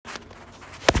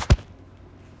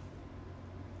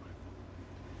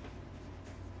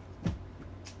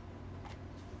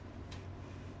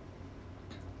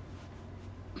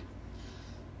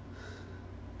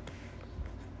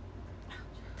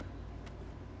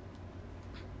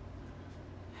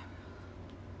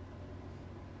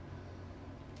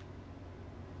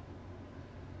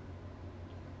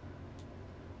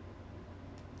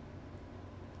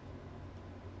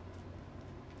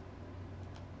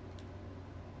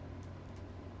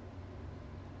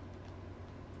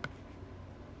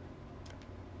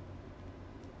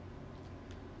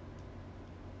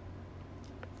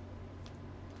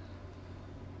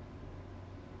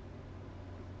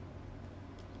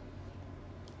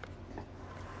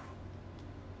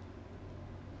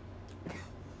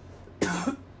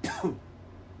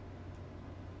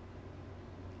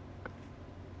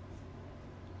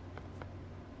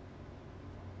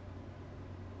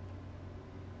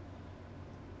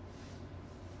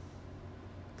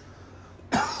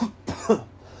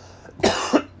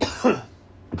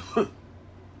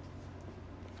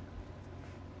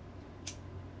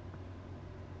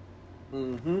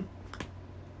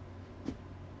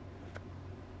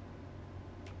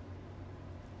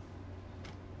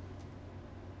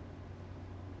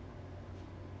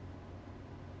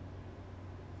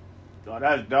Oh,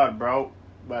 that's done, bro.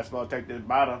 Might as well take this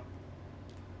bottom.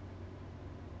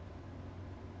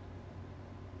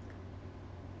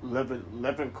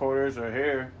 Living quarters are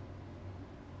here.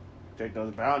 Take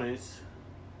those bounties.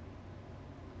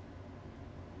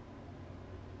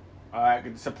 Alright,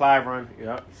 get the supply run.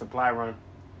 Yep, supply run.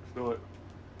 Let's do it.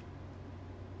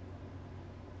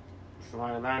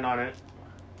 Somebody land on it.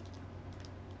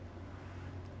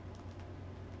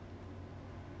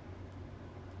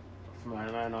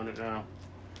 Somebody land on it now.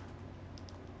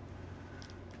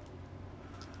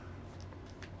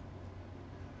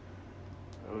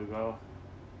 There we go.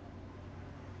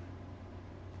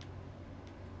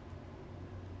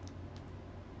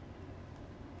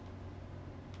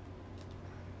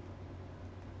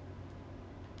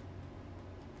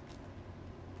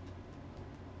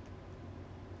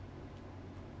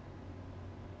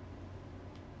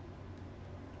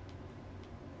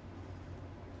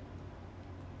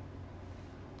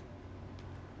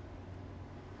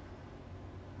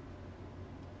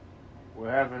 We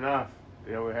have enough.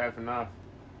 Yeah, we have enough.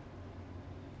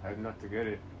 I have enough to get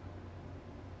it.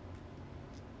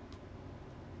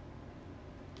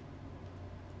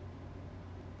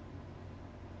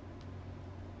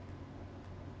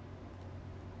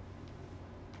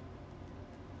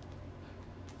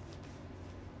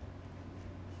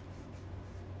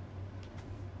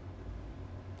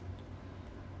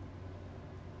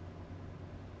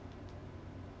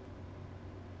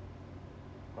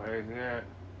 Where's that?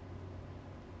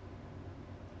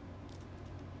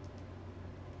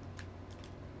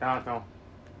 No.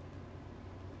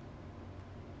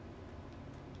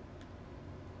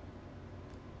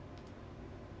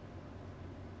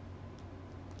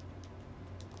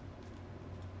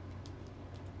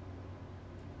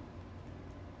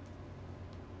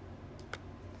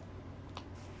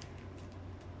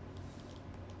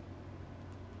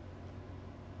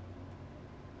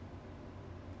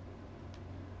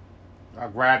 I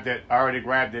grabbed it. I already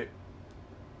grabbed it.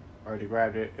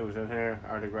 It was in here.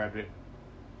 I already grabbed it.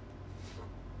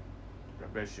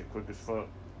 Grab that shit quick as fuck.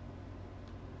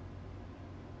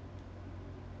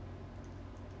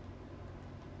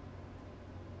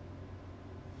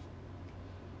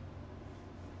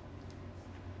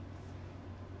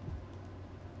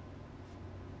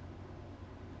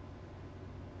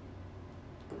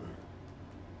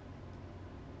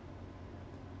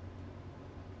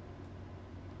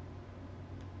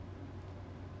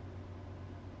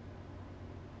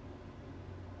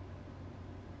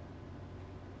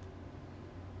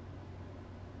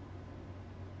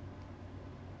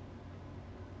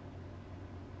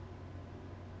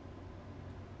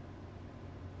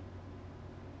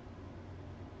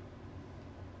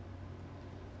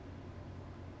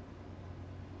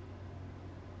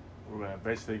 We're gonna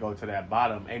basically go to that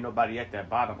bottom. Ain't nobody at that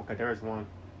bottom. Okay, there's one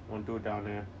dude down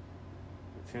there.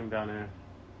 The team down there.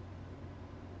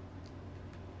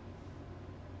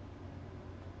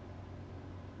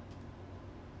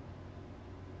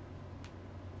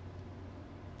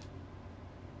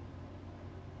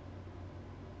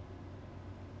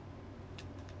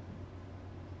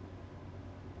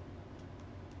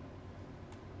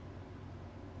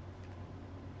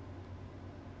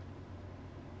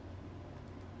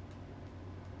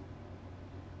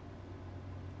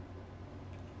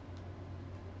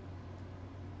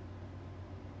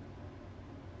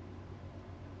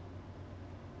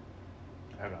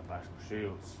 I gotta buy some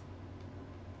shields.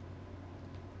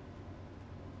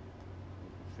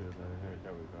 Shields right here.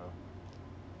 There we go.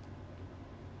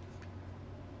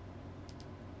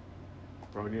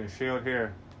 Bro, we need a shield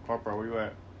here. Corporal, where you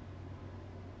at?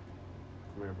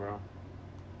 Come here, bro.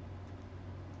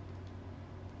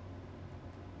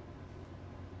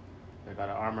 They got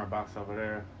an armor box over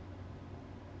there.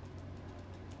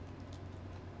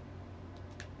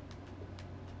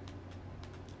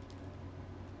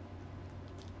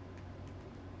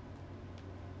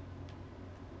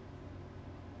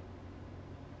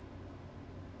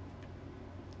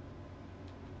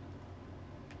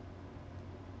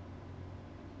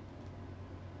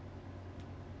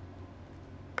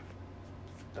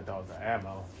 I thought it was the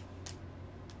ammo.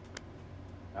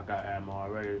 I got ammo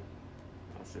already.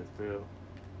 That shit feel.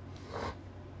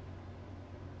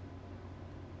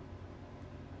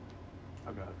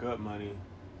 I got good money.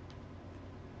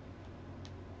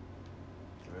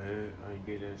 Go ahead, I ain't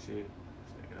get that shit.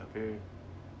 Stick it up here.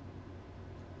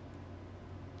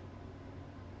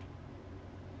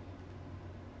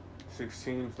 Six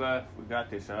teams left. We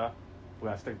got this, y'all. We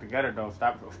gotta stick together though.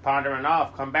 Stop pondering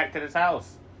off. Come back to this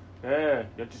house. Yeah,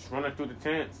 you're just running through the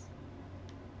tents.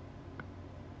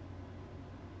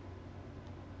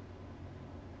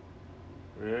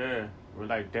 Yeah. We're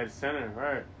like dead center,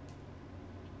 right?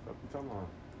 What you talking about?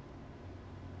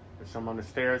 There's some on the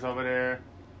stairs over there.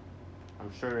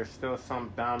 I'm sure there's still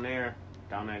some down there,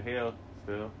 down that hill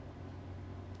still.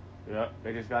 Yep,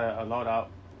 they just got a loadout.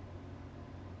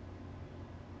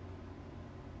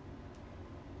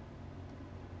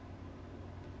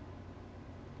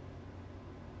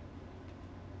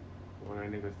 One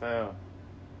of them niggas fell.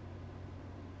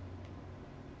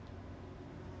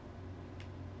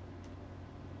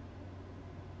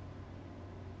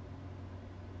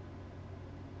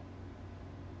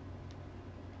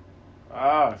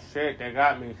 Oh shit, they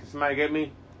got me. Somebody get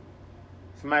me?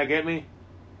 Somebody get me?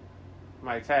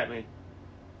 Somebody tap me.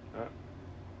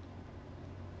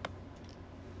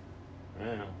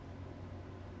 Damn.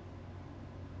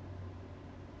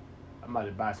 I'm about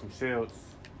to buy some shields.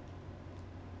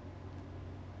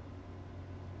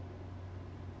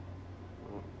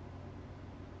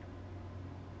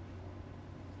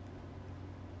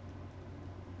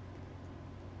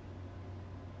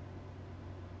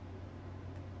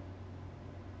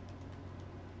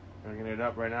 Bringing it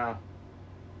up right now.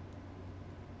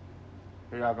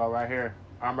 Here y'all go, right here.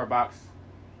 Armor box.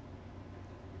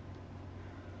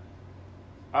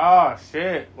 Oh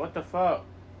shit, what the fuck?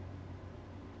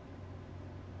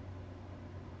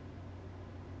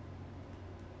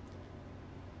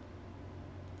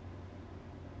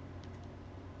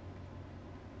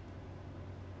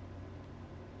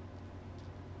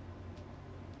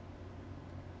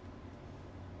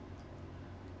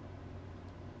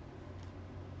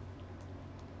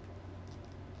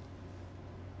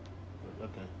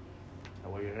 Okay.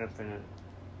 That way you're infinite.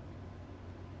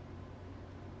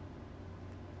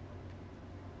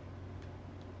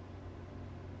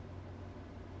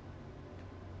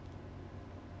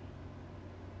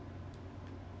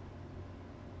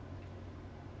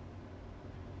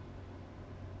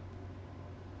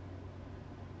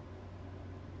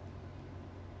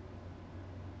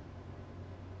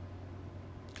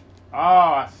 Oh,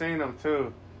 I seen them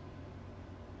too.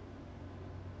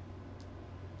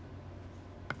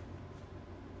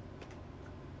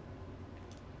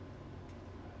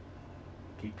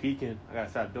 Keep peeking. I gotta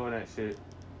stop doing that shit.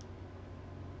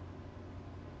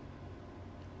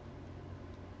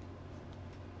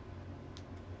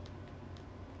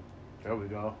 There we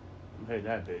go. I'm hitting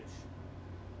that bitch.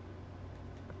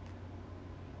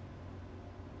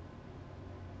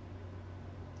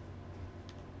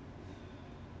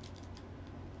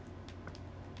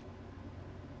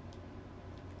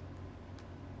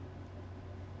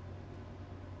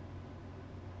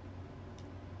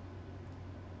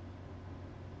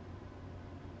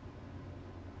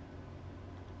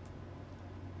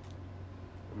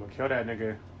 I'm gonna kill that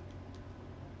nigga.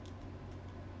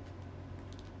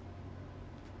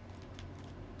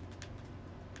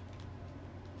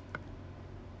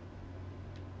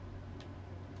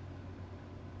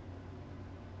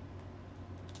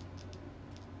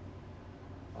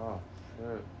 Oh,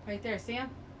 shit. Right there, see him?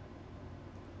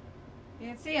 You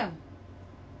didn't see him.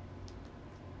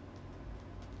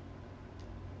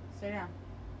 Stay down.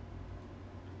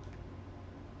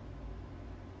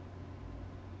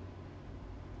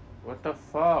 What the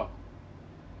fuck?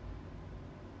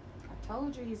 I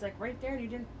told you, he's like right there and you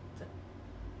didn't.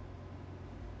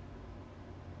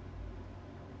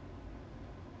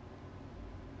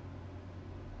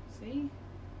 See?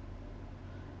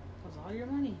 That was all your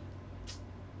money.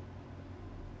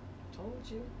 Told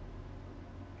you.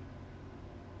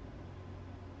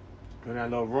 In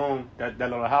that little room, that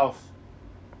little house.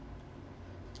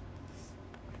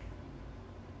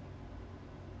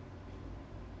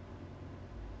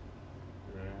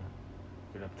 Yeah.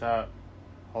 Get up top.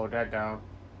 Hold that down.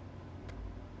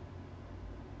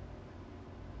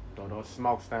 Throw those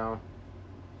smokes down.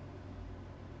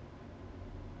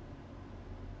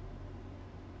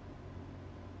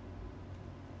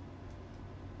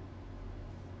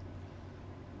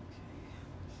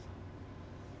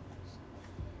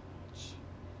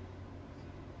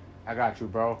 I got you,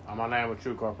 bro. I'm on land with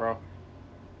you, bro.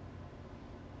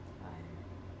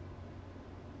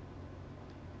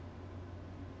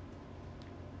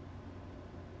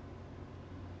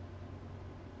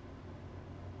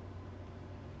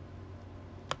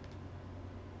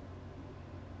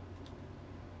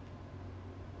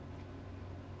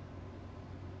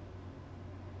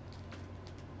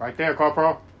 Right there,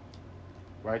 Corporal.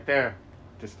 Right there.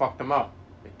 Just fucked them up.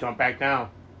 They jump back down.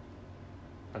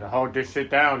 Gotta hold this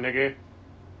shit down, nigga.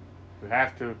 We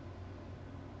have to.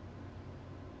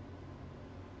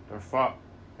 They're fucked.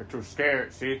 They're too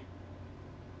scared, see?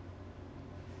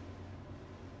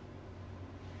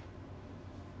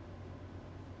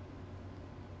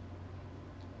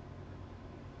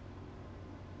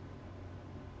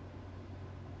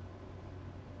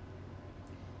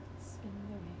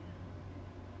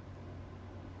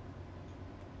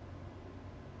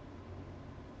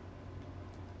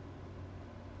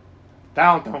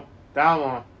 Down them. Down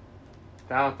one.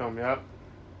 Down them, yep.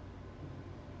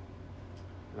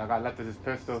 And I got left of this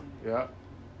pistol, yep.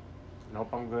 Nope,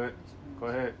 I'm good. Go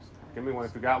ahead. Give me one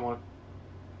if you got one.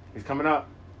 He's coming up.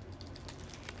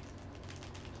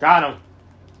 Got him.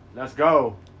 Let's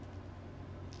go.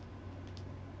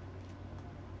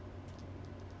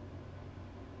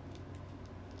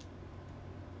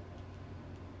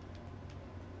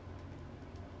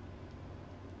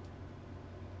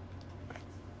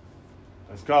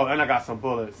 Let's go. And I got some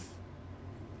bullets.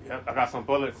 Yep, I got some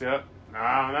bullets, yep.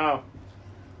 I don't know.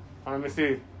 Let me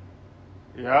see.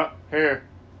 Yep, here.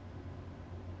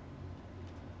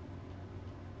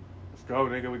 Let's go,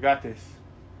 nigga. We got this.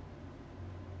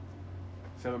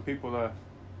 7 people left.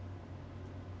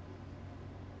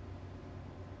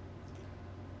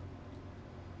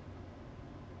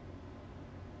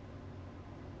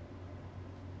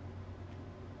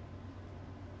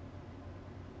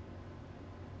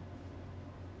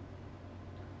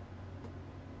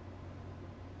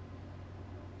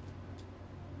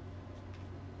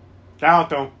 Down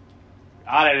them.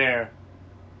 Out of there.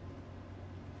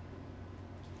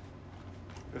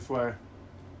 This way.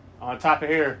 On top of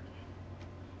here.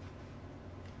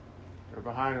 They're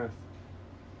behind us.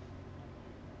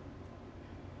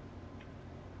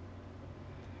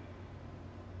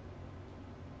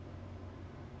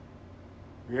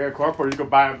 Yeah, Corporal, you can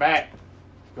buy them back.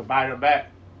 You can buy them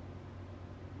back.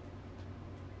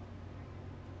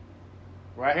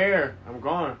 Right here. I'm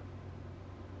going.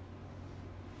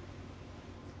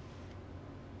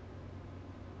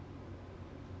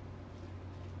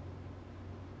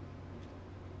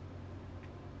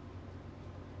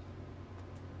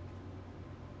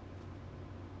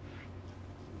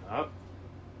 Up.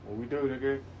 What we do,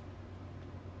 nigga?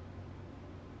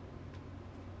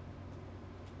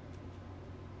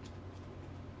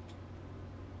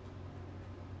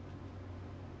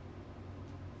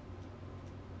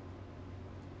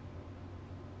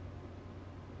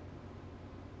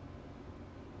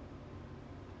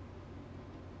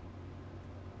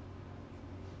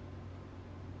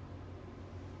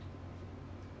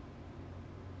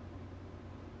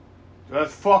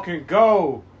 Let's fucking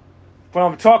go. What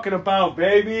I'm talking about,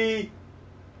 baby.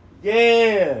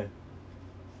 Yeah.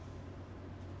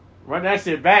 Run that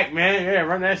shit back, man. Yeah,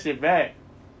 run that shit back.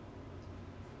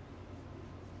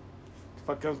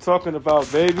 Fuck I'm talking about,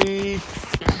 baby.